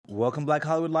Welcome, Black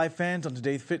Hollywood Live fans. On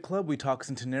today's Fit Club, we talk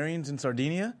centenarians in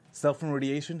Sardinia,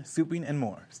 self-irradiation, souping, and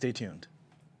more. Stay tuned.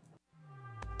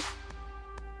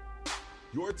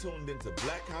 You're tuned into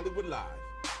Black Hollywood Live,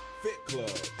 Fit Club.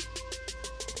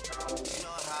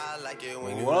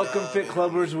 Welcome, Fit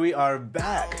Clubbers. We are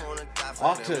back.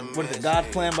 Off to, what is it, God's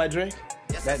Plan by Drake?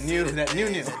 That new.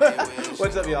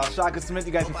 What's up, y'all? Shaka Smith.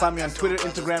 You guys can find me on Twitter,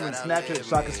 Instagram, and Snapchat at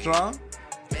Shaka Strong.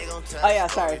 Oh, yeah,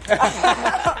 sorry.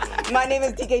 My name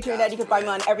is TK Trinidad. You can find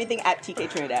me on everything at TK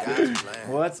Trinidad.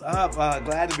 What's up?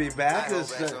 Glad to be back.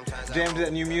 Just jammed to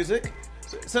that new music.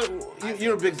 So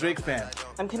you're a big Drake fan.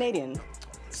 I'm Canadian.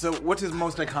 So what's his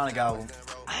most iconic album?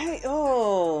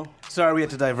 Sorry, we had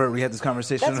to divert. We had this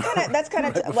conversation. That's kind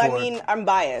of. Right Well, I mean, I'm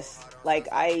biased. Like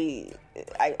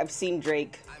I've seen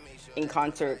Drake in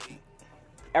concert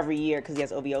every year because he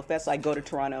has OVO Fest. So I go to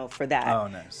Toronto for that. Oh,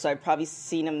 nice. So I've probably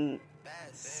seen him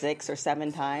 6 or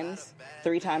 7 times,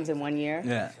 3 times in 1 year.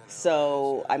 Yeah.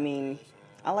 So I mean,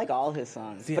 I like all his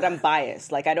songs, but I'm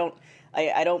biased. Like I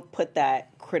don't put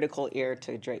that critical ear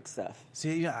to Drake stuff.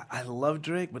 See, yeah, I love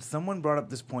Drake, but someone brought up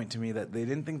this point to me that they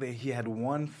didn't think that he had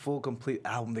one full, complete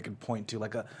album they could point to,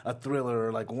 like a Thriller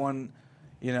or like one,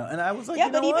 and I was like, yeah,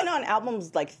 you know but even what? on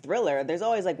albums like Thriller, there's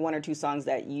always like 1 or 2 songs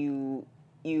that you.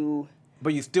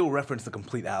 But you still reference the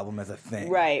complete album as a thing.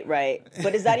 Right.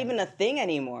 But is that even a thing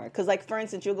anymore? Because, like, for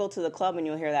instance, you'll go to the club and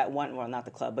you'll hear that one, well, not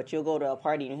the club, but you'll go to a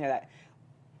party and you'll hear that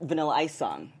Vanilla Ice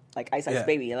song, like Ice Ice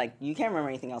Baby. Like, you can't remember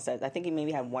anything else. I think he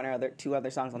maybe had 1 or 2 other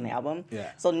songs on the album.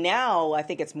 Yeah. So now I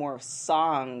think it's more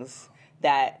songs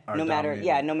that Are no matter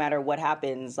dominating. what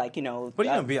happens, like, But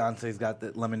Beyonce's got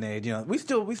the Lemonade. We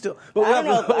still. But I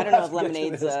don't know if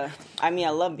Lemonade's. I mean, I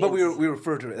love. But we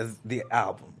refer to it as the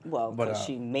album. Well, but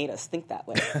she made us think that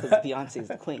way because Beyonce's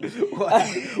the queen.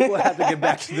 We'll have to get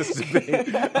back to this debate.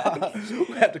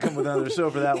 We'll have to come with another show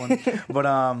for that one.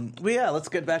 But yeah, let's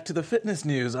get back to the fitness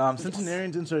news.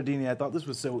 Centenarians in Sardinia. I thought this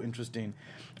was so interesting.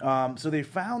 So they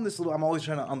found this little. I'm always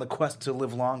on the quest to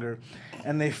live longer,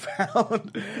 and they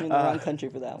found in the wrong country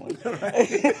for that one.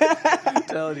 I'm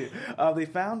telling you, they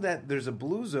found that there's a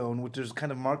blue zone, which is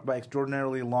kind of marked by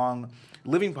extraordinarily long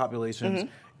living populations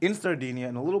in Sardinia,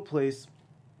 in a little place.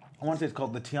 I want to say it's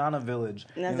called the Tiana Village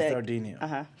in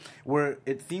Sardinia, where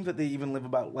it seems that they even live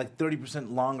about like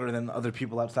 30% longer than other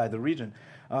people outside the region.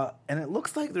 And it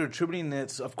looks like they're attributing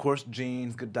it, of course,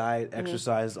 genes, good diet,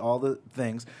 exercise, all the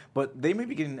things, but they may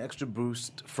be getting an extra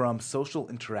boost from social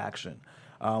interaction,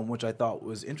 which I thought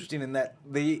was interesting in that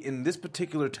in this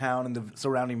particular town and the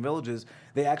surrounding villages,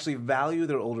 they actually value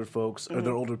their older folks or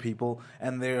their older people,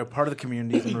 and they're part of the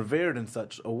communities and revered in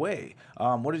such a way.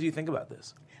 What did you think about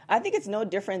this? I think it's no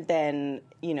different than,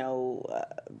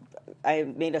 I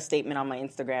made a statement on my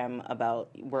Instagram about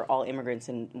we're all immigrants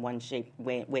in one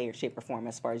way or shape or form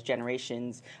as far as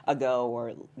generations ago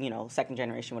or, second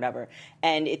generation, whatever.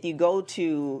 And if you go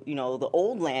to, the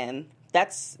old land,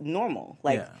 that's normal.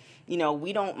 Like,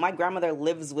 my grandmother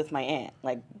lives with my aunt.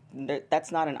 Like,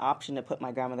 that's not an option to put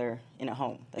my grandmother in a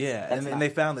home. And they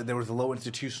found that there was a low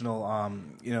institutional,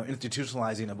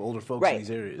 institutionalizing of older folks in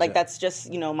these areas. Like, that's just,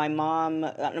 my mom,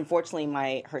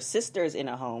 unfortunately, her sister's in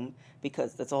a home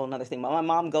because that's a whole other thing. But my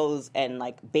mom goes and,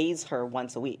 like, bathes her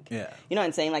once a week. Yeah. You know what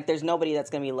I'm saying? Like, there's nobody that's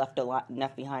going to be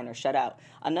left behind or shut out.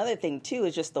 Another thing, too,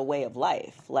 is just the way of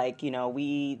life. Like,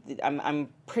 I'm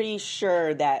pretty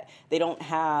sure that they don't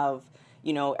have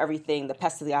everything, the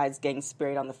pesticides getting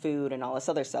sprayed on the food and all this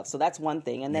other stuff. So that's one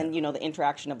thing. And then, the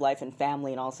interaction of life and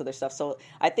family and all this other stuff. So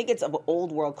I think it's of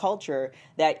old world culture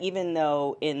that even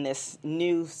though in this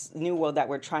new world that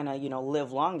we're trying to,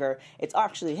 live longer, it's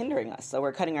actually hindering us. So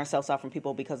we're cutting ourselves off from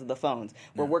people because of the phones.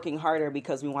 We're working harder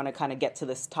because we want to kind of get to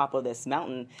this top of this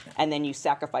mountain. And then you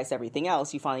sacrifice everything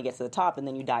else. You finally get to the top and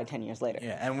then you die 10 years later.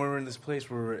 Yeah, and we're in this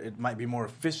place where it might be more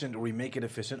efficient, or we make it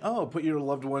efficient. Oh, put your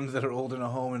loved ones that are old in a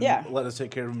home and let us take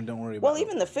care of them and don't worry about it. Well,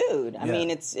 even the food. I mean,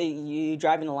 it's you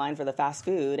drive in the line for the fast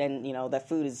food and, that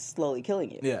food is slowly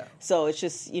killing you. Yeah. So it's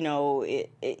just,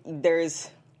 there's...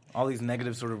 all these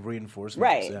negative sort of reinforcements.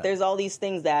 Right. Yeah. There's all these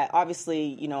things that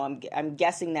obviously, I'm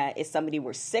guessing that if somebody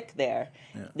were sick there,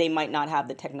 they might not have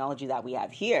the technology that we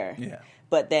have here. Yeah.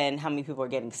 But then how many people are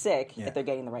getting sick if they're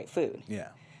getting the right food? Yeah.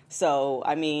 So,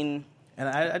 I mean... And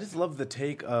I just love the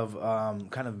take of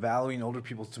kind of valuing older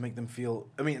people to make them feel...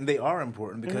 I mean, they are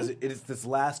important because it is this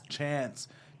last chance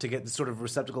to get this sort of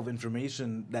receptacle of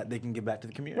information that they can give back to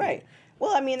the community. Right.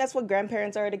 Well, I mean, that's what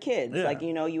grandparents are to kids. Yeah. Like,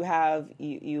 you have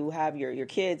your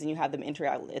kids and you have them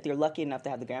interact. If you're lucky enough to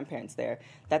have the grandparents there,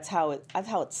 that's how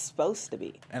it's supposed to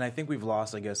be. And I think we've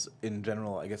lost, in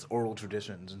general, oral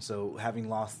traditions. And so having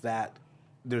lost that,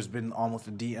 there's been almost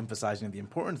a de-emphasizing of the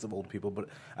importance of old people, but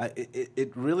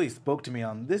it really spoke to me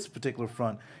on this particular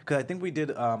front, because I think we did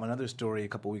another story a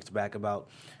couple weeks back about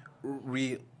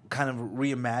kind of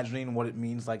reimagining what it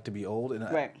means like to be old,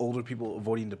 and older people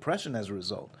avoiding depression as a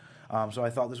result. So I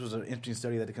thought this was an interesting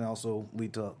study that it can also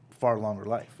lead to far longer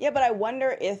life. Yeah, but I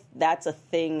wonder if that's a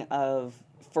thing of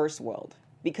first world,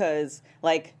 because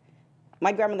like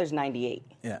my grandmother's 98,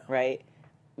 right?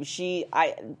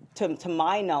 To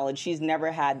my knowledge, she's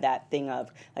never had that thing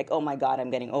of like, oh my God,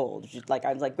 I'm getting old. She's like,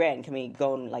 I was like, Gran, can we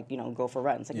go and like, go for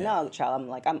runs? Like, no, child,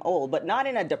 I'm old, but not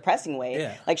in a depressing way.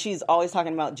 Yeah. Like she's always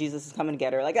talking about Jesus is coming to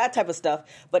get her, like that type of stuff,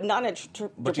 but not in a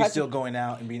But she's still going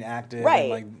out and being active.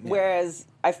 Right. And Whereas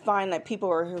I find that people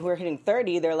who are hitting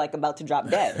 30, they're like about to drop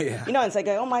dead. It's like,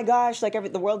 oh my gosh, like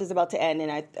the world is about to end.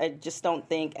 And I just don't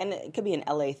think, and it could be an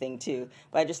LA thing too,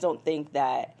 but I just don't think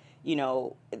that,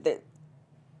 that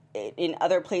in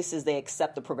other places they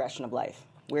accept the progression of life.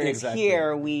 Whereas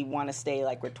here we want to stay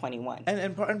like we're 21.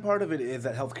 And part of it is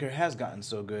that healthcare has gotten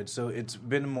so good. So it's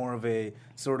been more of a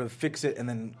sort of fix it and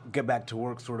then get back to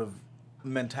work sort of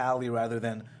mentality rather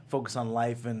than focus on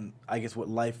life and I guess what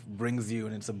life brings you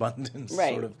in its abundance.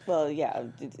 Right. Sort of. Well, yeah,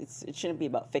 it shouldn't be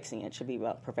about fixing it. It should be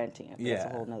about preventing it. Yeah. That's a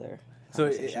whole nother So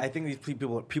I think these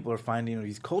people are finding, or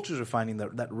these cultures are finding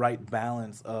that right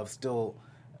balance of still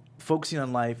focusing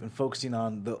on life and focusing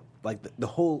on the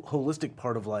whole holistic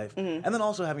part of life, and then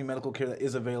also having medical care that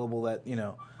is available that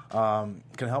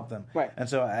can help them. Right. And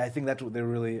so I think that's what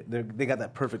they got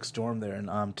that perfect storm there in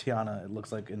Tiana. It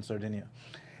looks like in Sardinia.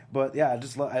 But yeah,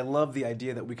 I love the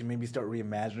idea that we can maybe start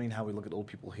reimagining how we look at old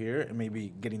people here and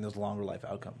maybe getting those longer life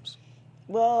outcomes.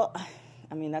 Well,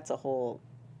 I mean that's a whole.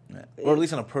 Yeah. Or at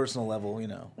least on a personal level,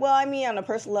 Well, I mean, on a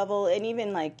personal level, and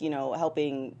even like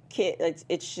helping kids.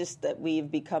 It's just that we've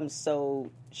become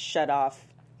so shut off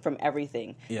from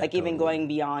everything. Yeah, like even going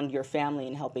beyond your family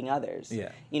and helping others.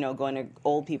 Yeah. Going to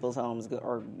old people's homes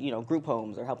or group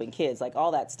homes or helping kids. Like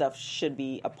all that stuff should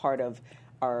be a part of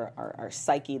our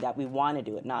psyche that we want to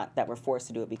do it, not that we're forced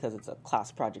to do it because it's a class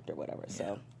project or whatever.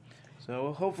 Yeah.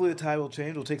 So hopefully the tide will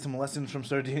change. We'll take some lessons from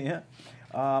Sardinia.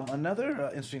 Another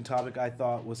interesting topic I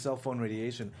thought was cell phone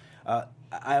radiation. I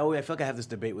feel like I have this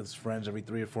debate with friends every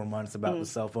 3 or 4 months about the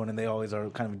cell phone, and they always are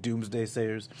kind of doomsday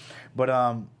sayers.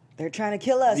 But they're trying to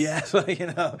kill us. Yeah, so,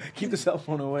 keep the cell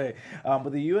phone away.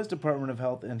 But the U.S. Department of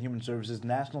Health and Human Services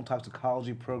National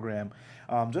Toxicology Program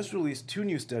just released 2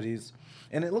 new studies,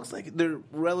 and it looks like they're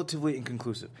relatively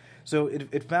inconclusive. So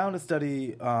it found a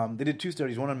study, they did 2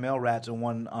 studies, one on male rats and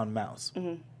one on mouse.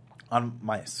 Mm-hmm. On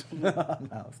mice.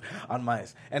 On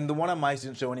mice. And the one on mice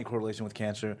didn't show any correlation with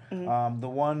cancer. Mm-hmm. The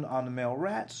one on the male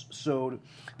rats showed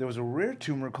there was a rare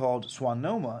tumor called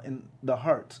schwannoma in the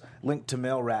heart linked to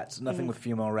male rats, nothing with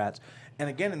female rats. And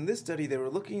again, in this study, they were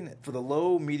looking for the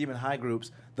low, medium, and high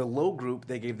groups. The low group,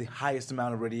 they gave the highest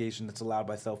amount of radiation that's allowed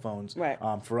by cell phones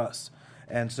for us.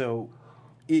 And so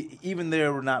even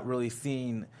there, we're not really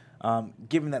seeing...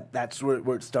 given that that's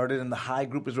where it started, and the high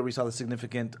group is where we saw the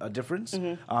significant difference.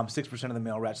 6% of the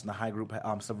male rats in the high group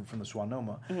suffered from the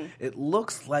schwannoma. It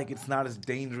looks like it's not as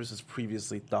dangerous as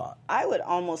previously thought. I would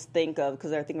almost think of,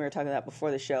 because I think we were talking about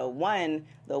before the show, one,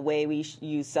 the way we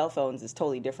use cell phones is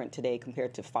totally different today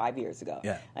compared to 5 years ago.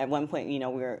 Yeah. At one point,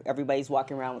 everybody's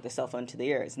walking around with their cell phone to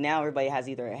their ears. Now everybody has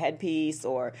either a headpiece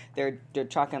or they're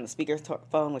talking on the speaker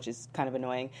phone, which is kind of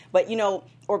annoying. But,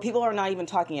 or people are not even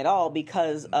talking at all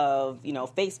because of,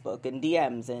 Facebook and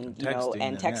DMs and,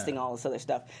 texting, all this other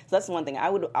stuff. So that's one thing. I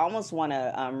would almost want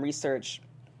to research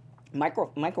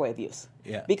microwave use.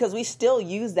 Yeah. Because we still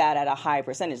use that at a high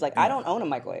percentage. Like, I don't own a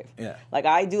microwave. Yeah. Like,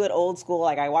 I do it old school.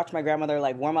 Like, I watch my grandmother,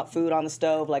 warm up food on the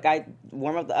stove. Like, I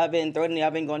warm up the oven, throw it in the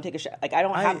oven, go and take a shower. Like,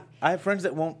 I have friends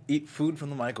that won't eat food from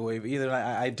the microwave either.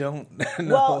 I don't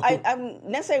know. Well,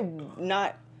 I'm necessarily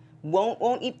not...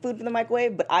 Won't eat food from the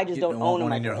microwave, but I just don't own a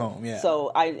microwave. In your home, yeah.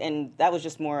 So and that was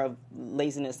just more of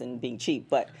laziness and being cheap.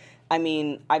 But I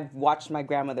mean, I've watched my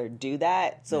grandmother do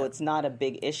that, so it's not a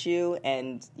big issue,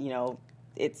 and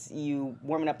it's you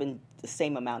warming up in the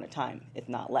same amount of time, if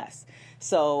not less.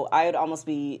 So I would almost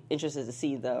be interested to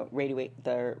see the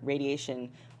radiation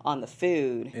on the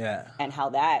food, and how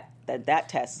that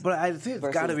tests. But I think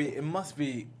it must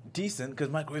be decent because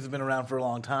microwaves have been around for a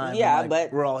long time. Yeah,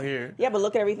 but we're all here. Yeah, but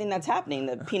look at everything that's happening: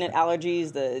 the peanut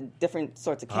allergies, the different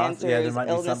sorts of cancers,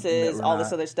 illnesses, all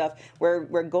this other stuff.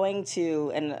 We're going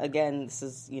to, and again, this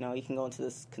is you can go into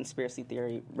this conspiracy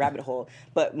theory rabbit hole,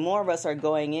 but more of us are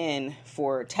going in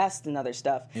for tests and other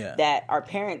stuff that our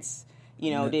parents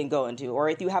didn't go into. Or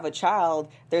if you have a child,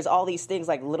 there's all these things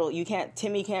like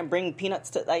Timmy can't bring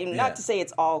peanuts to, not to say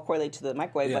it's all correlated to the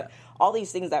microwave, but all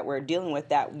these things that we're dealing with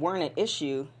that weren't an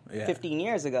issue 15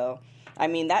 years ago. I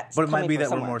mean, that's But it might be that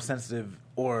somewhere. we're more sensitive,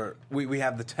 or we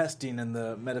have the testing and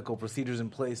the medical procedures in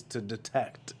place to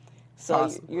detect. So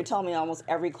possibly. you're telling me almost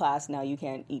every class now you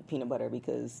can't eat peanut butter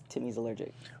because Timmy's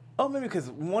allergic. Oh, maybe because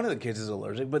one of the kids is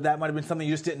allergic, but that might have been something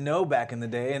you just didn't know back in the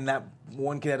day, and that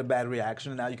one kid had a bad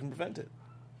reaction, and now you can prevent it.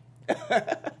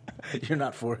 You're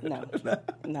not for it. No,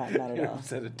 not at You're all.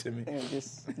 upset at Timmy.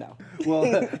 Just no.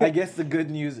 Well, I guess the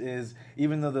good news is,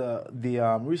 even though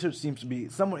the research seems to be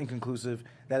somewhat inconclusive,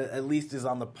 that it at least is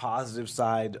on the positive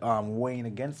side, weighing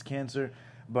against cancer.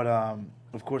 But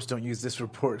of course, don't use this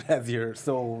report as your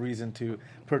sole reason to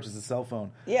purchase a cell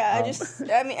phone. Yeah,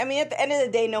 I mean, at the end of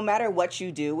the day, no matter what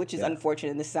you do, which is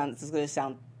unfortunate, this is going to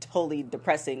sound totally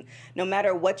depressing. No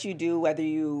matter what you do, whether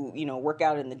you work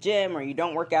out in the gym or you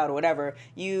don't work out or whatever,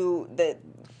 your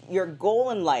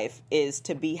goal in life is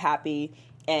to be happy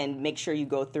and make sure you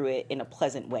go through it in a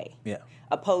pleasant way. Yeah.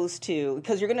 Opposed to,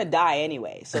 because you're going to die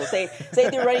anyway. So say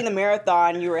if you're running the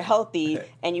marathon, you were healthy,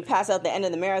 and you pass out the end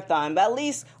of the marathon, but at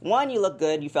least, one, you look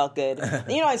good, you felt good.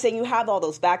 You know what I'm saying? You have all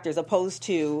those factors, opposed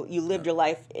to you lived your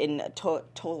life in a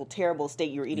total terrible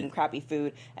state. You were eating crappy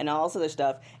food and all this other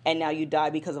stuff, and now you die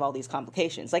because of all these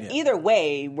complications. Like, either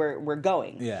way, we're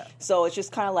going. Yeah. So it's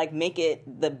just kind of like make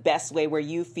it the best way where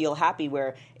you feel happy,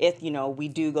 where if, we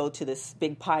do go to this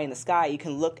big pie in the sky, you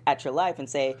can look at your life and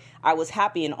say, I was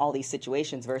happy in all these situations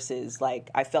versus,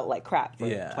 like, I felt like crap for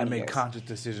 20 I made years. conscious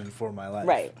decisions for my life.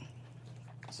 Right.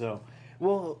 So,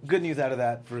 well, good news out of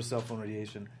that for cell phone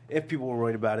radiation. If people were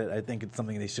worried about it, I think it's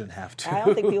something they shouldn't have to. I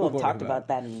don't think people have worry talked about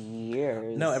that in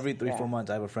years. No, every 3-4 Yeah. months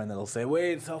I have a friend that'll say,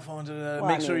 "Wait, cell phones. Well,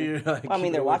 Make sure you're." Like, well, I mean,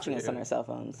 keep they're it away watching from us you." on their cell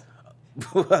phones.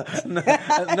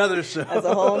 Another show. That's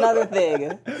a whole other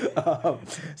thing.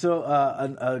 So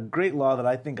a great law that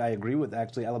I think I agree with,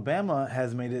 actually, Alabama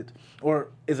has made it, or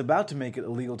is about to make it,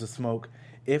 illegal to smoke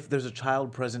if there's a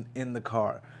child present in the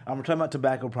car. We're talking about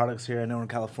tobacco products here. I know in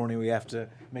California we have to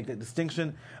make that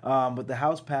distinction. But the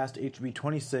House passed HB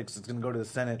 26. It's going to go to the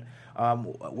Senate.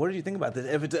 What do you think about this?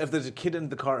 If there's a kid in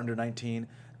the car under 19,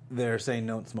 they're saying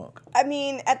don't smoke. I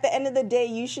mean, at the end of the day,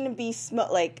 you shouldn't be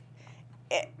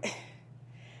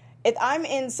if I'm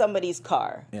in somebody's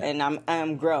car and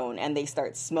I'm grown and they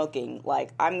start smoking,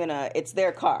 like, it's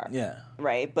their car. Yeah.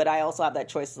 Right? But I also have that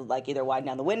choice to, like, either widen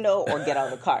down the window or get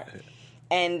out of the car.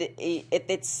 And if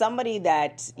it's somebody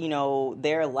that,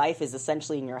 their life is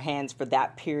essentially in your hands for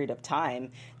that period of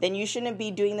time, then you shouldn't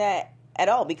be doing that at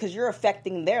all because you're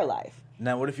affecting their life.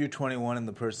 Now, what if you're 21 and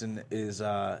the person is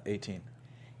 18?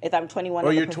 If I'm 21,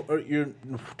 Or you're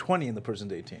 20 and the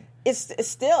person's 18. It's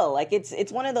still like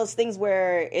it's one of those things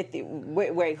where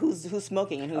who's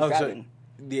smoking and who's driving.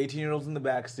 So the 18-year-old's in the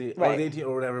back seat, or Right. the 18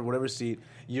 or whatever seat.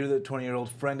 You're the 20-year-old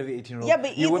friend of the 18-year-old. Yeah,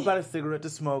 but you whip out a cigarette to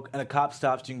smoke, and a cop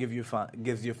stops you and gives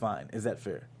you a fine. Is that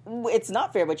fair? It's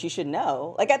not fair, but you should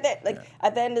know. At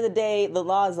the end of the day, the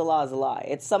law is the law is the law.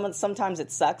 It's sometimes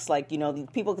it sucks. Like,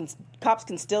 cops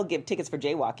can still give tickets for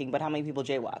jaywalking, but how many people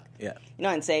jaywalk? Yeah. You know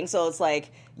what I'm saying? So it's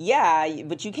like, yeah,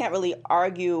 but you can't really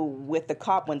argue with the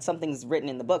cop when something's written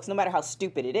in the books, no matter how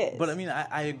stupid it is. But I mean,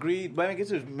 I agree. But I guess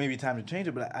there's maybe time to change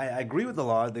it. But I agree with the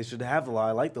law. They should have the law.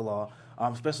 I like the law.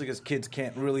 Especially because kids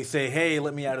can't really say, "Hey,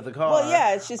 let me out of the car." Well,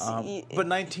 yeah, it's just. But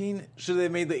 19, should they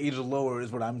have made the age lower?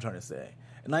 Is what I'm trying to say.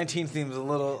 19 seems a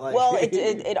little like. Well,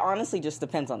 it honestly just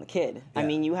depends on the kid. Yeah. I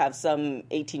mean, you have some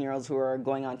 18-year-olds who are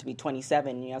going on to be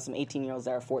 27, and you have some 18-year-olds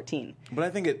that are 14. But I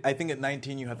think at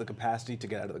 19 you have the capacity to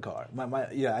get out of the car.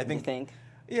 I think. You think?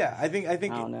 Yeah, I think. I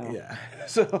don't know. Yeah.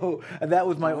 So that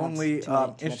was my Well, only too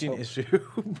much interesting hope. issue,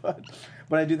 but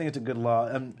I do think it's a good law.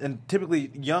 And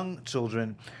typically, young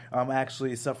children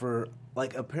actually suffer.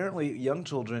 Like, apparently, young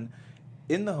children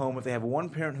in the home, if they have one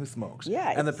parent who smokes,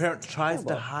 Yeah, and the it's parent tries to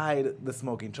terrible. hide the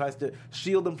smoking, tries to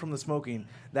shield them from the smoking,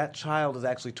 that child is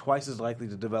actually twice as likely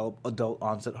to develop adult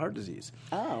onset heart disease.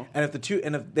 Oh. And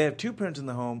if they have two parents in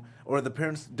the home, or the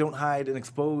parents don't hide and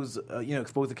expose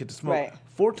the kid to smoke, Right.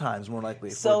 4 times more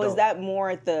likely. So for is adult. that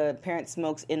more if the parent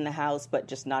smokes in the house but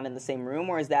just not in the same room,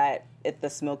 or is that if the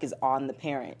smoke is on the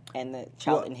parent and the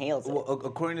child inhales it? Well,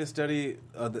 according to the study,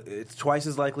 it's twice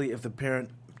as likely if the parent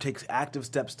takes active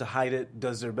steps to hide it,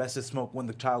 does their best to smoke when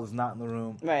the child is not in the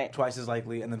room. Right. Twice as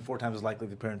likely, and then 4 times as likely if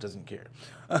the parent doesn't care.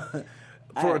 For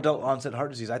Alright. adult onset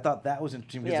heart disease, I thought that was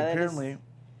interesting because Yeah, that apparently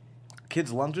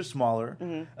kids' lungs are smaller,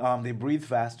 they breathe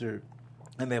faster,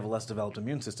 and they have a less developed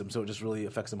immune system, so it just really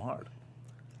affects them hard.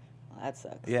 Well, that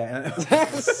sucks. Yeah.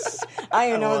 I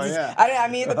don't know. Oh, yeah. I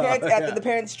mean, the parents, Yeah. after the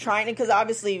parents trying to, because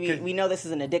obviously we know this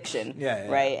is an addiction, Yeah,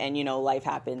 yeah. right? And life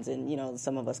happens, and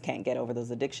some of us can't get over those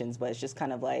addictions. But it's just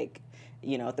kind of like,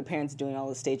 if the parents doing all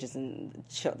the stages and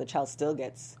the child still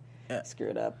gets screw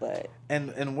it up. But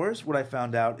and worse, what I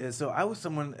found out is, so I was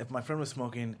someone, if my friend was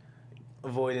smoking,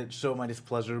 avoid it, show my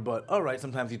displeasure, but all right,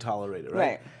 sometimes you tolerate it,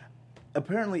 right?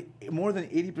 Apparently, more than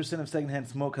 80% of secondhand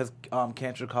smoke has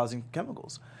cancer-causing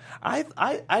chemicals. I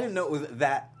didn't know it was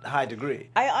that high degree.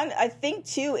 I think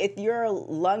too, if your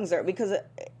lungs are, because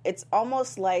it's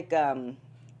almost like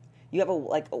you have a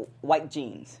white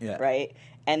jeans, right?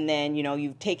 And then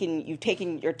you've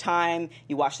taken your time,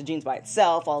 you wash the jeans by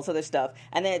itself, all this other stuff,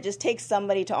 and then it just takes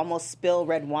somebody to almost spill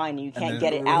red wine and you can't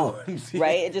get it out,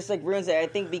 right? It just ruins it. I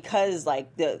think because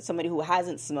somebody who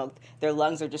hasn't smoked, their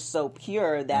lungs are just so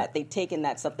pure that they've taken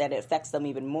that stuff that it affects them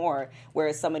even more.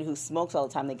 Whereas somebody who smokes all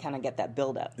the time, they kind of get that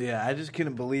buildup. Yeah, I just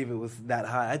couldn't believe it was that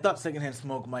high. I thought secondhand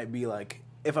smoke might be like,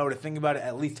 if I were to think about it,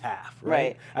 at least half,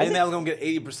 right? I think I was going to get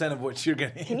 80% of what you're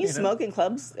getting. Can you smoke in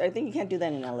clubs? I think you can't do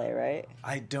that in LA, right?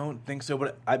 I don't think so,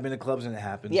 but I've been to clubs and it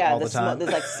happens all the time.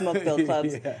 There's smoke-filled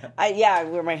clubs.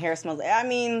 Where my hair smells. I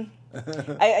mean,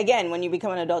 again, when you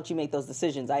become an adult, you make those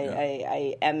decisions.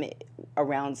 I am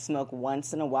around smoke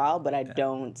once in a while, but I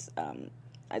don't.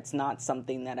 It's not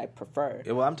something that I prefer.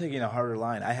 Yeah, well, I'm taking a harder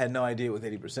line. I had no idea it was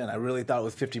 80%. I really thought it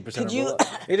was 50% or below.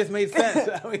 It just made sense.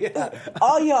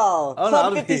 All y'all,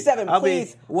 Club 57, I'll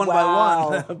please. be one by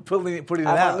one putting it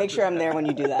out. I want to make sure I'm there when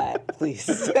you do that,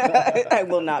 please. I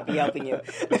will not be helping you.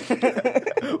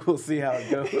 We'll see how it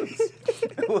goes.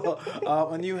 Well,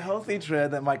 a new healthy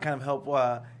trend that might kind of help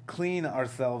clean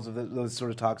ourselves of those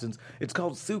sort of toxins. It's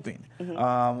called souping.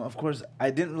 Of course, I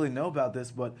didn't really know about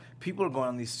this, but people are going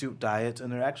on these soup diets,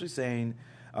 and they're actually saying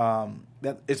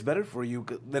that it's better for you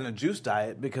than a juice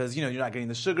diet because you're not getting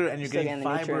the sugar and you're getting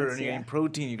fiber and you're getting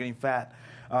protein, you're getting fat.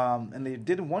 And they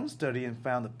did one study and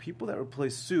found that people that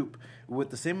replaced soup with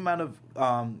the same amount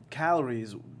of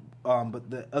calories, but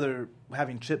the other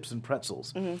having chips and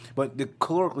pretzels, but they're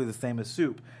calorically the same as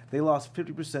soup, they lost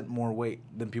 50% more weight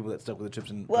than people that stuck with the chips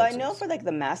and pretzels. Well, I know for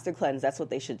the Master Cleanse, that's what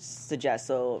they should suggest.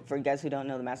 So for you guys who don't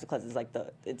know, the Master Cleanse is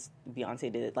it's Beyonce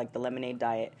did it, the lemonade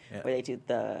diet, where they do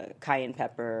the cayenne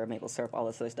pepper, maple syrup, all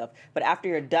this other stuff. But after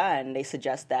you're done, they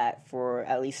suggest that for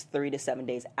at least 3 to 7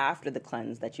 days after the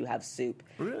cleanse that you have soup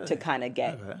to kind of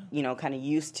get, kind of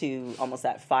used to almost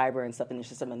that fiber and stuff in your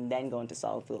system and then go into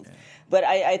solid foods. Yeah. But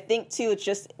I think, too, it's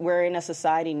just we're in a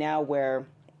society now where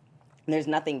there's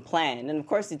nothing planned. And, of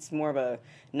course, it's more of a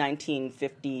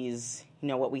 1950s,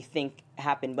 what we think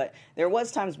happened. But there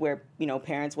was times where,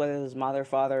 parents, whether it was mother,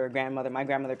 father, or grandmother, my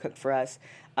grandmother cooked for us,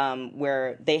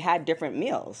 where they had different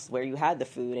meals, where you had the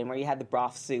food and where you had the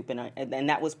broth soup. And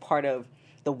that was part of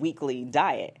the weekly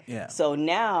diet. Yeah. So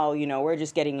now, we're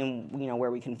just getting in,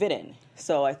 where we can fit in.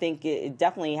 So I think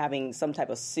definitely having some type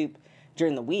of soup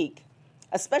during the week,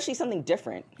 especially something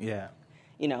different. Yeah.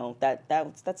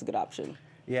 That's a good option.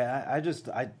 Yeah, I just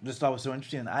thought it was so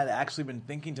interesting. And I'd actually been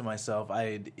thinking to myself,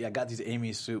 I got these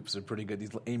Amy's soups. They're pretty good,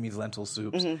 these Amy's lentil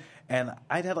soups. And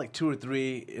I'd had like 2 or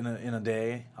 3 in a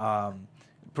day,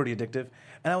 pretty addictive.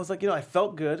 And I was like, I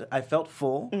felt good. I felt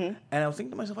full. And I was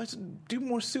thinking to myself, I should do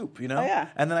more soup, Oh, yeah.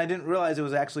 And then I didn't realize it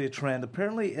was actually a trend.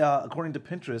 Apparently, according to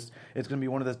Pinterest, it's going to be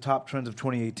one of the top trends of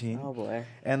 2018. Oh, boy.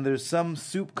 And there's some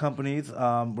soup companies.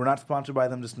 We're not sponsored by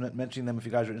them, just mentioning them if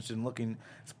you guys are interested in looking.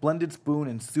 Splendid Spoon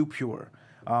and Soup Pure.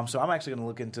 So I'm actually going to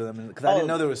look into them because I didn't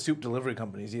know there were soup delivery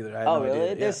companies either. I had no really?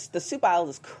 idea. The soup aisle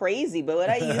is crazy. But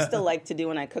what I used to like to do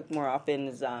when I cooked more often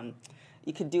is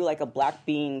you could do like a black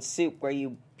bean soup where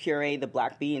you puree the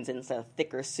black beans and it's a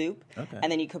thicker soup. Okay.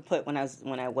 And then you could put when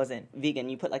I wasn't vegan,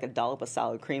 you put like a dollop of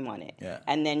sour cream on it. Yeah.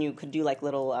 And then you could do like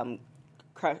little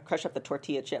crush up the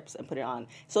tortilla chips and put it on.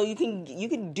 So you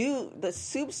can do the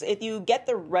soups if you get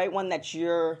the right one that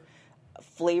you're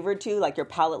flavored to, like your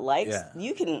palate likes. Yeah.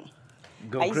 You can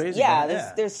go crazy.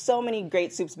 There's so many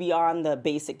great soups beyond the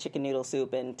basic chicken noodle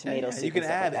soup and tomato soup. You can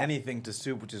add anything to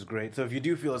soup, which is great. So if you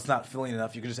do feel it's not filling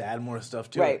enough, you can just add more stuff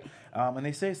to it. And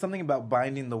they say something about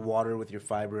binding the water with your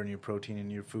fiber and your protein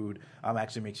in your food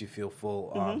actually makes you feel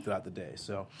full throughout the day.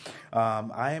 So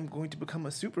I am going to become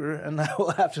a super, and I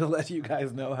will have to let you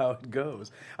guys know how it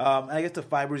goes. And I guess the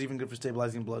fiber is even good for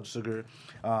stabilizing blood sugar.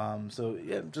 So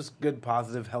yeah, just good,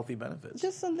 positive, healthy benefits.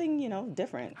 Just something,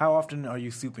 different. How often are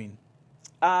you souping?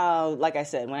 Like I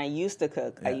said, when I used to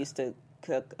cook, I used to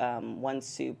cook one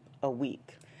soup a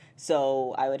week.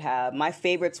 So I would have, my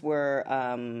favorites were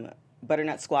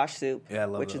butternut squash soup,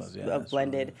 which is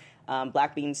blended,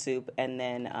 black bean soup, and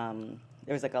then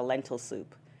there was like a lentil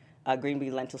soup, green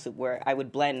bean lentil soup, where I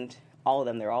would blend all of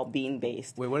them. They're all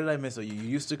bean-based. Wait, what did I miss? So you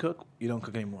used to cook? You don't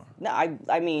cook anymore? No,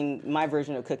 I mean, my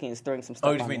version of cooking is throwing some stuff on.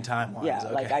 Oh, you just mean time-wise. Yeah,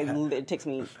 okay. it takes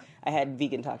me I had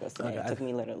vegan tacos today. Okay, It took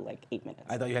me literally like 8 minutes.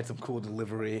 I thought you had some cool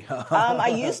delivery. I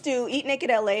used to Eat Naked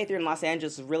LA if you're in Los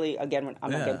Angeles. Is really, again,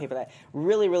 I'm not getting paid for that.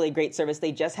 Really, really great service.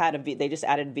 They just added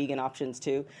vegan options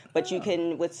too. But you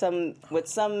can with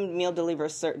some meal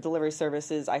delivery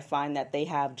services, I find that they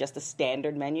have just a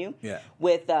standard menu. Yeah.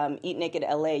 With Eat Naked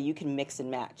LA, you can mix and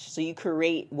match. So you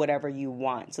create whatever you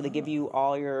want. So they give you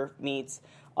all your meats,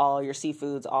 all your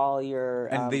seafoods, all your...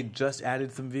 And they just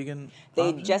added some vegan They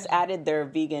options? just added their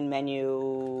vegan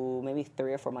menu maybe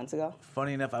 3 or 4 months ago.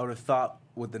 Funny enough, I would have thought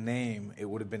with the name, it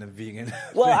would have been a vegan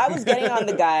Well, thing. I was getting on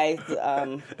the guy,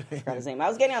 I forgot his name. I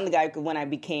was getting on the guy when I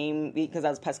became, because I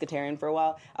was pescatarian for a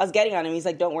while. I was getting on him. He's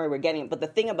like, don't worry, we're getting it. But the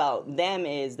thing about them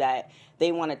is that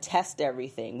they want to test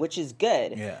everything, which is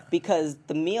good. Yeah. Because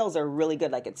the meals are really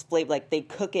good. Like, it's flavored, like, they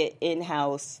cook it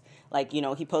in-house. Like, you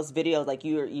know, he posts videos, like,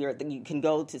 you can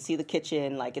go to see the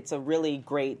kitchen. Like, it's a really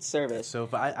great service. So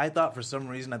if I thought for some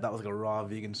reason, I thought it was like a raw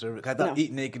vegan service. I thought No.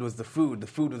 Eat Naked was the food. The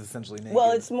food was essentially naked.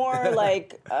 Well, it's more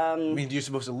like... I mean, you're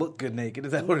supposed to look good naked.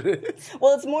 Is that what it is?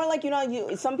 Well, it's more like, you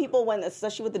know, some people,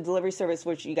 especially with the delivery service,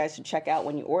 which you guys should check out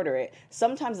when you order it,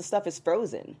 sometimes the stuff is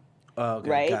frozen. Okay,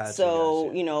 Right? gotcha, So,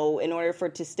 gotcha. you know, in order for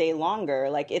it to stay longer,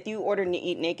 like if you order to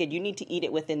Eat Naked, you need to eat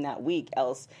it within that week,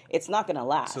 else it's not going to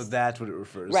last. So that's what it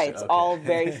refers Right, to. it's Okay. all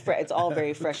it's all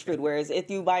very fresh food. Whereas if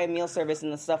you buy a meal service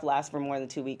and the stuff lasts for more than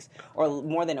 2 weeks or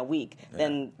more than a week,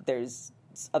 then there's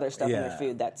other stuff in your Yeah.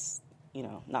 food that's, you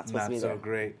know, not supposed Not to be so there.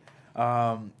 great.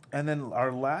 And then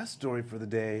our last story for the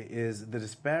day is the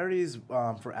disparities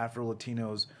for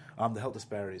Afro-Latinos, the health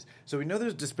disparities. So we know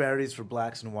there's disparities for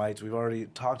blacks and whites. We've already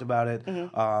talked about it.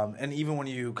 Mm-hmm. And even when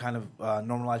you kind of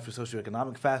normalize for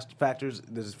socioeconomic factors,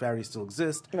 the disparities still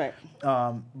exist. Right.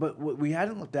 But what we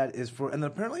hadn't looked at is and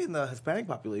apparently in the Hispanic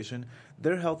population,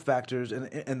 their health factors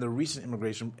and the recent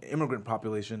immigrant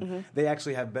population, they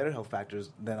actually have better health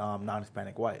factors than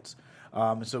non-Hispanic whites.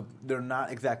 So they're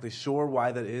not exactly sure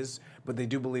why that is, but they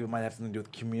do believe it might have something to do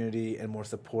with community and more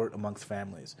support amongst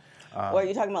families. Well, are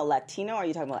you talking about Latino or are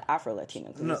you talking about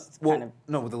Afro-Latino? 'Cause No, it's well, kind of...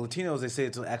 no, with the Latinos, they say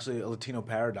it's actually a Latino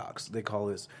paradox, they call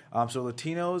this. So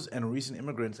Latinos and recent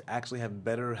immigrants actually have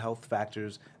better health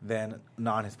factors than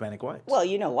non-Hispanic whites. Well,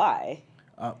 you know why.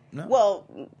 No. Well,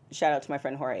 shout out to my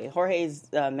friend Jorge. Jorge's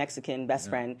Mexican best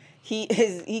friend. He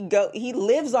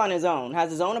lives on his own, has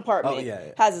his own apartment, Oh,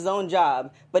 yeah. has his own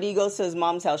job, but he goes to his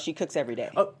mom's house. She cooks every day.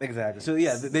 Oh, exactly. So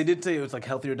yeah, they did say it was like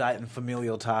healthier diet and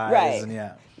familial ties. Right. And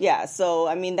yeah. Yeah, so,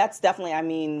 I mean, that's definitely, I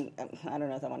mean, I don't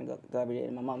know if I want to go every day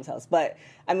to my mom's house, but,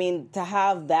 I mean, to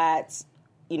have that,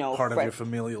 you know... Part of your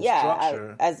familial yeah,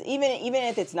 structure. as even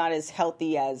if it's not as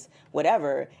healthy as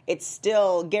whatever, it's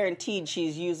still guaranteed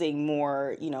she's using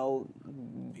more, you know...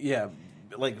 Yeah,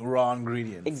 like raw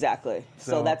ingredients. Exactly.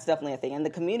 So So- that's definitely a thing. And the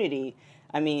community,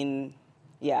 I mean...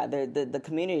 Yeah, the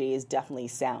community is definitely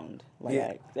sound. Like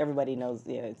Yeah. everybody knows.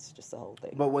 Yeah, it's just the whole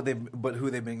thing. But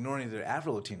who they've been ignoring is their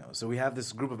Afro-Latinos. So we have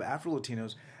this group of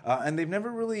Afro-Latinos, and they've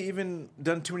never really even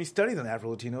done too many studies on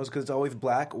Afro-Latinos because it's always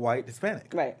black, white,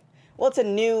 Hispanic. Right. Well,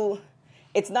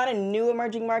 it's not a new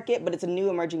emerging market, but it's a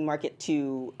new emerging market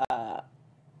to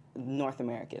North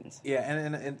Americans. Yeah,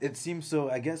 and it seems so.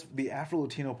 I guess the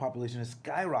Afro-Latino population has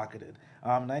skyrocketed.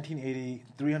 1980,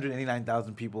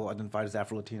 389,000 people identified as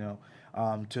Afro-Latino.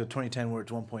 To 2010, we're at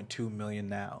 1.2 million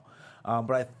now.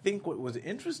 But I think what was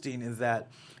interesting is that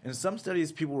in some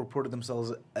studies, people reported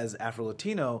themselves as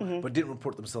Afro-Latino, but didn't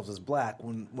report themselves as black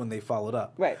when they followed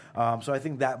up. Right. So I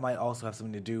think that might also have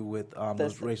something to do with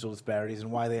those racial disparities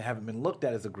and why they haven't been looked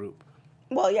at as a group.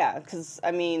 Well, yeah, because,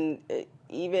 I mean,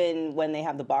 even when they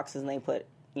have the boxes and they put,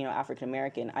 you know, African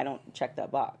American, I don't check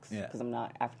that box because I'm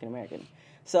not African American.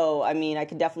 So, I mean, I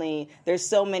could definitely, there's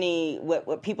so many,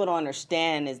 what people don't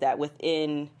understand is that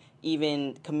within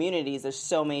even communities, there's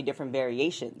so many different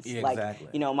variations. Yeah, like, exactly.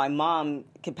 you know, my mom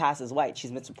could pass as white.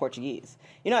 She's mixed with Portuguese.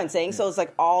 You know what I'm saying? Yeah. So it's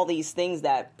like all these things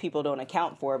that people don't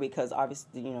account for because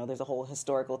obviously, you know, there's a whole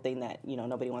historical thing that, you know,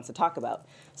 nobody wants to talk about.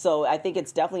 So I think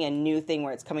it's definitely a new thing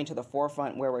where it's coming to the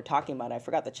forefront where we're talking about it. I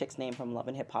forgot the chick's name from Love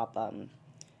and Hip Hop,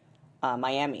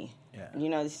 Miami. Yeah. You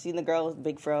know, you seen the girl,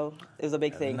 Big Fro? It was a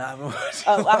big thing. Not much.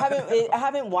 I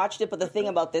haven't watched it, but the thing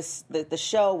about this, the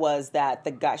show was that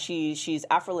the guy, she's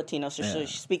Afro-Latino, so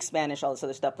she speaks Spanish, all this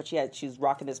other stuff, but she's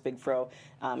rocking this big fro.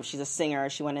 She's a singer.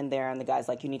 She went in there, and the guy's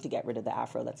like, you need to get rid of the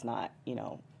Afro. That's not, you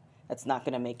know, that's not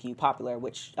going to make you popular,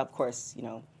 which, of course, you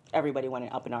know, everybody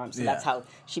went up in arms. So that's how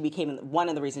she became, one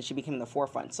of the reasons she became in the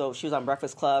forefront. So she was on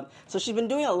Breakfast Club. So she's been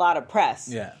doing a lot of press.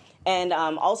 Yeah. And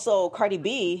also Cardi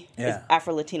B is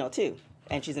Afro-Latino too.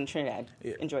 and she's in Trinidad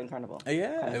enjoying Carnival.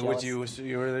 Yeah, which you were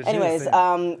there. Anyways,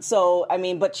 so I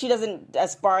mean, but she doesn't.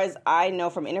 As far as I know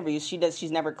from interviews,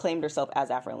 she's never claimed herself as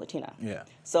Afro and Latina. Yeah.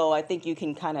 So I think you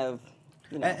can kind of.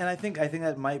 You know. And I think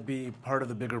that might be part of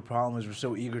the bigger problem is we're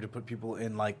so eager to put people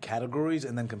in like categories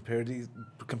and then compare these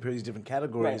different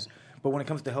categories. Right. But when it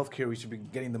comes to healthcare, we should be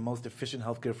getting the most efficient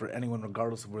healthcare for anyone,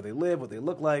 regardless of where they live, what they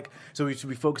look like. So we should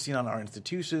be focusing on our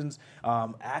institutions,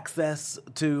 access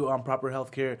to proper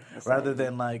healthcare, rather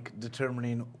than like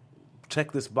determining,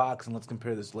 check this box and let's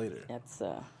compare this later. That's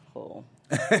a whole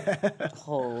thing.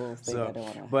 So, I don't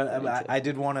want to. But I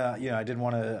did want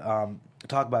to,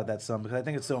 talk about that some because I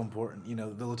think it's so important. You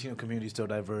know, the Latino community is so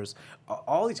diverse.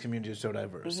 All these communities are so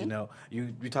diverse. Mm-hmm. You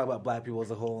know, we talk about Black people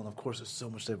as a whole, and of course, there's so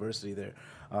much diversity there.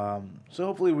 So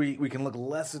hopefully, we can look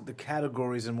less at the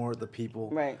categories and more at the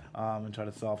people, right? And try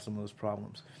to solve some of those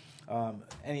problems.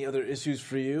 Any other issues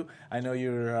for you? I know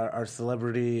you're our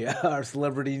celebrity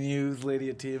news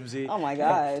lady at TMZ. Oh my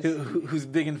gosh, who's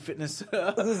big in fitness?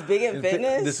 Who's big in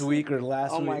fitness this week or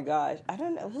last week? Oh my gosh, I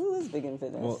don't know who is big in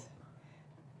fitness. Well,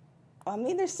 I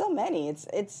mean, there's so many.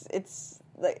 It's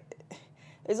like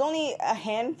there's only a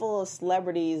handful of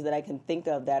celebrities that I can think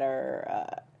of that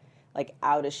are like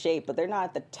out of shape, but they're not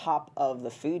at the top of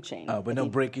the food chain. Oh, but no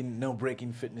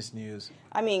breaking fitness news.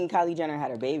 I mean, Kylie Jenner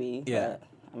had her baby. Yeah. But,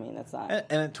 I mean, that's not.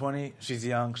 And at 20, she's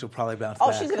young. She'll probably bounce back.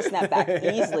 Oh, she's gonna snap back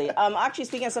easily. Actually,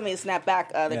 speaking of somebody to snap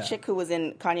back, the chick who was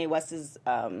in Kanye West's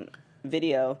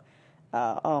video.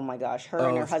 Oh my gosh, her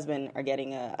and her husband are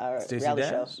getting a reality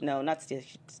show. No, not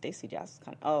Stacey Jazz.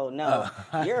 Oh no,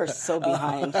 you're so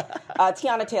behind.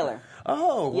 Tiana Taylor.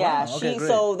 Oh, wow. Yeah, okay, great.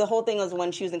 So the whole thing was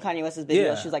when she was in Kanye West's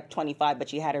video, she was like 25, but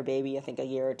she had her baby, I think, a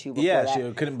year or two before that. Yeah,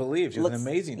 she couldn't believe. She was an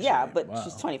amazing Yeah, shape. but Wow.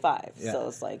 she's 25, so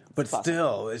it's like. But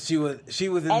still, she was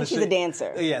in and the she's shape. a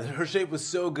dancer. Yeah, her shape was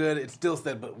so good, it still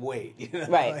said, but wait. You know?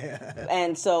 Right. Yeah.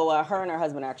 And so her and her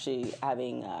husband are actually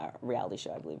having a reality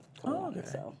show, I believe. Okay.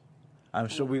 So. I'm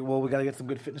sure we got to get some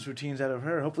good fitness routines out of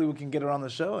her. Hopefully we can get her on the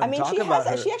show and talk she about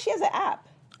her. She actually has an app.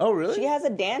 Oh, really? She has a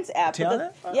dance app.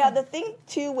 Tiana? Yeah, the thing,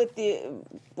 too, with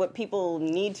what people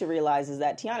need to realize is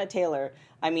that Tiana Taylor,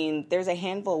 I mean, there's a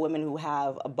handful of women who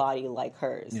have a body like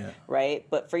hers, right?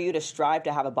 But for you to strive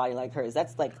to have a body like hers,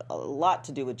 that's like a lot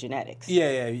to do with genetics.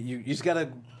 Yeah. You just got to,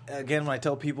 again, when I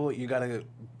tell people, you got to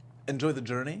enjoy the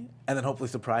journey and then hopefully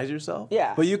surprise yourself.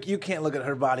 Yeah. But you can't look at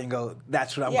her body and go,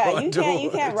 that's what I'm going to do. You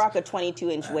can't rock a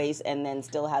 22-inch waist and then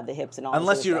still have the hips and all.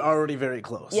 Unless you're already very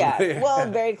close. Yeah, well,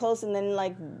 very close, and then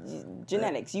like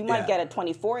genetics. You might get a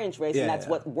 24-inch waist, and that's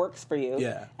what works for you.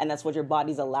 Yeah. And that's what your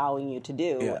body's allowing you to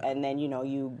do. Yeah. And then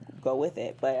you go with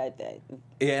it. But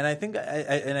and I think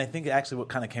actually what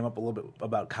kind of came up a little bit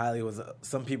about Kylie was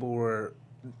some people were.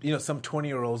 Some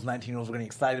 20-year-olds, 19-year-olds were getting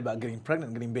excited about getting pregnant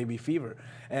and getting baby fever.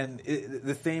 And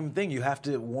the same thing, you have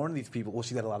to warn these people, well,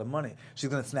 she's got a lot of money. She's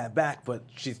going to snap back, but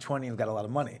she's 20 and got a lot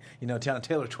of money. Tiana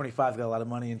Taylor, 25, got a lot of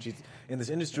money, and she's in this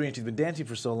industry, and she's been dancing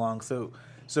for so long. So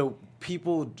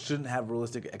people shouldn't have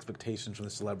realistic expectations from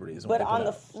the celebrities. But on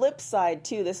the flip side,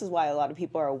 too, this is why a lot of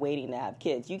people are waiting to have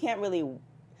kids. You can't really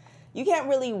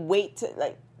wait to,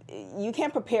 like, you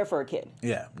can't prepare for a kid.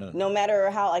 Yeah. No matter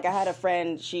how, like, I had a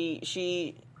friend,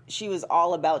 she was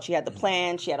all about, she had the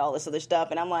plan, she had all this other stuff,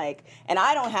 and I'm like, and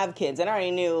I don't have kids, and I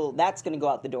already knew that's going to go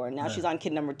out the door. And now she's on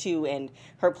kid number 2, and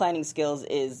her planning skills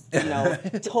is,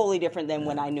 totally different than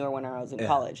when I knew her when I was in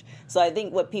college. So I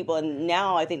think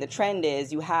now I think the trend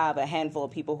is you have a handful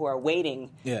of people who are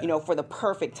waiting, for the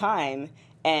perfect time.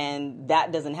 And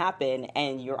that doesn't happen,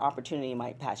 and your opportunity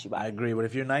might pass you by. I agree, but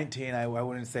if you're 19, I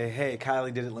wouldn't say, "Hey,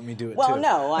 Kylie did it, let me do it." Well, too.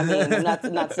 no, I mean, I'm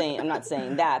not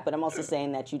saying that, but I'm also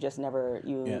saying that you just never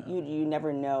you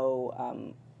never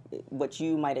know what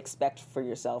you might expect for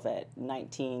yourself at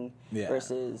 19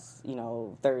 versus 30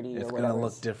 or whatever. It's going to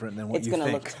look different than what you think. It's going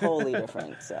to look totally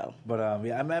different. So, but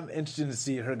I'm interested to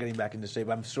see her getting back into shape.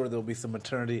 I'm sure there'll be some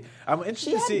maternity. I'm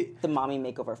interested to see the mommy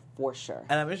makeover for sure.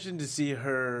 And I'm interested to see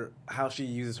how she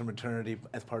uses her maternity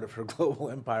as part of her global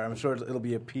empire. I'm sure it'll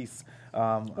be a piece.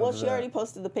 Well, she already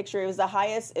posted the picture. It was the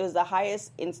highest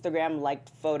Instagram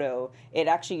liked photo. It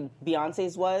actually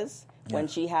Beyonce's was. When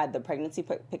she had the pregnancy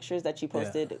pictures that she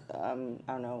posted, I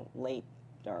don't know, late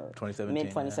or 2017, mid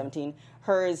 2017,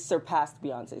 hers surpassed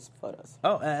Beyonce's photos.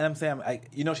 Oh, and I'm saying,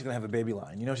 she's gonna have a baby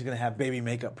line. She's gonna have baby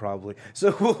makeup probably.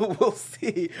 So we'll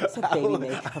see. Baby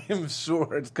makeup. I'm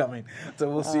sure it's coming. So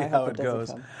we'll see how it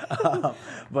goes.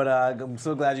 But I'm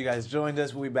so glad you guys joined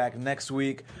us. We'll be back next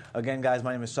week. Again, guys,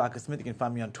 my name is Shaka Smith. You can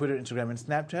find me on Twitter, Instagram, and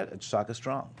Snapchat at Shaka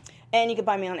Strong. And you can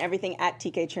find me on everything at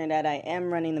TK Trinidad. I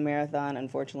am running the marathon,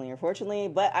 unfortunately or fortunately,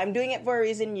 but I'm doing it for a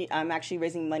reason. I'm actually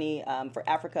raising money for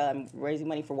Africa. I'm raising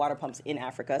money for water pumps in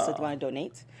Africa. So if you want to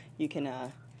donate, you can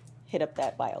hit up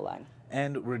that bio line.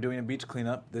 And we're doing a beach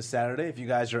cleanup this Saturday. If you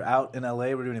guys are out in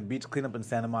LA, we're doing a beach cleanup in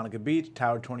Santa Monica Beach,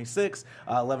 Tower 26,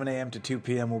 11 a.m. to 2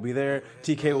 p.m. We'll be there.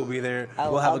 TK will be there.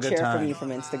 We'll have a good time. I'll cheer from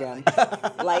you from Instagram.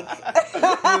 Like,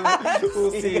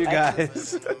 we'll see you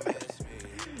guys.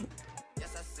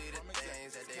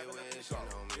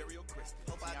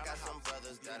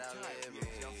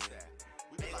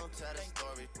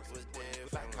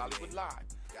 Black Hollywood Live,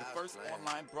 the first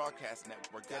online broadcast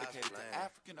network dedicated to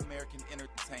African American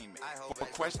entertainment. For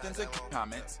questions and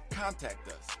comments, contact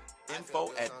us.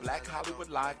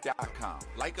 info@blackhollywoodlive.com.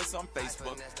 Like us on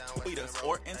Facebook, tweet us,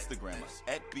 or Instagram us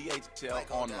at BHL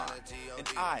Online. And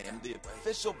I am the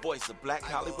official voice of Black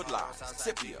Hollywood Live,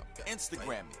 Scipio.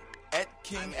 Instagram me at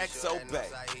KingXOBay.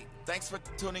 Thanks for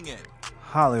tuning in.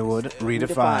 Hollywood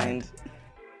Redefined.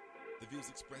 The views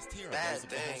expressed here are Bad those of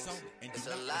the host things. only, and It's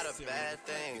do a not lot of necessarily bad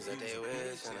things that they reflect the wish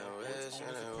views and of they the wish host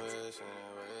and they only. wish and they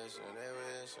wish and they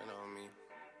wish and